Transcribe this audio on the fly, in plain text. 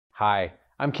Hi,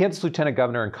 I'm Kansas Lieutenant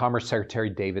Governor and Commerce Secretary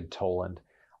David Toland.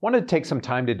 I wanted to take some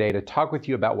time today to talk with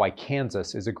you about why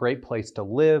Kansas is a great place to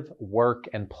live, work,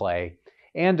 and play,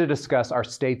 and to discuss our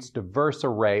state's diverse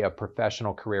array of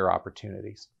professional career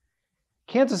opportunities.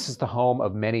 Kansas is the home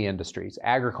of many industries: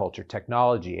 agriculture,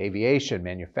 technology, aviation,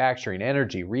 manufacturing,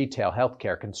 energy, retail,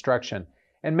 healthcare, construction,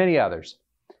 and many others.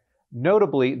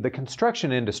 Notably, the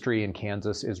construction industry in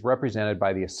Kansas is represented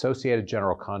by the Associated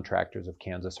General Contractors of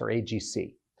Kansas, or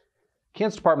AGC.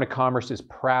 Kansas Department of Commerce is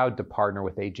proud to partner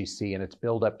with AGC in its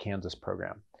Build Up Kansas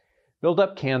program. Build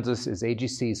Up Kansas is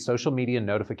AGC's social media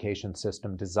notification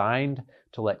system designed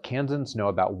to let Kansans know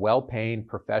about well-paying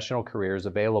professional careers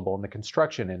available in the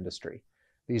construction industry.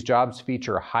 These jobs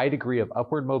feature a high degree of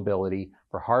upward mobility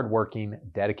for hardworking,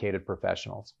 dedicated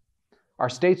professionals. Our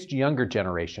state's younger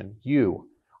generation, you,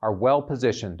 are well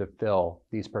positioned to fill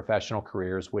these professional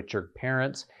careers which your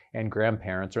parents and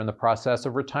grandparents are in the process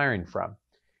of retiring from.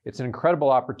 It's an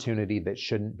incredible opportunity that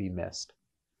shouldn't be missed.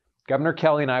 Governor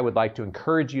Kelly and I would like to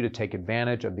encourage you to take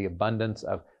advantage of the abundance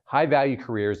of high-value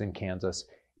careers in Kansas,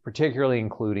 particularly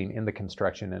including in the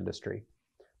construction industry.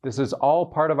 This is all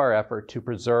part of our effort to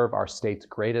preserve our state's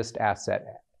greatest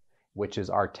asset, which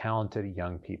is our talented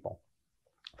young people.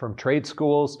 From trade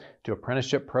schools to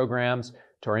apprenticeship programs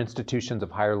to our institutions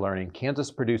of higher learning, Kansas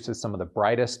produces some of the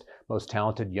brightest, most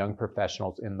talented young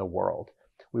professionals in the world.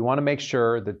 We want to make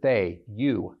sure that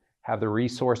you, have the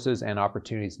resources and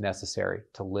opportunities necessary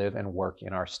to live and work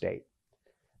in our state.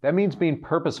 That means being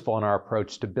purposeful in our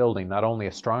approach to building not only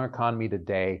a strong economy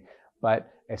today,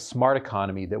 but a smart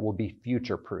economy that will be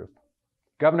future-proof.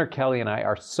 Governor Kelly and I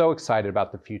are so excited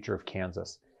about the future of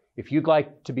Kansas. If you'd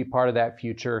like to be part of that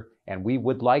future, and we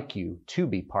would like you to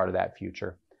be part of that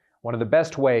future, one of the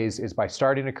best ways is by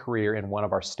starting a career in one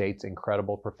of our state's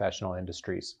incredible professional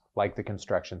industries, like the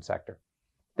construction sector.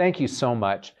 Thank you so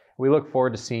much. We look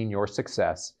forward to seeing your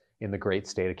success in the great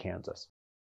state of Kansas.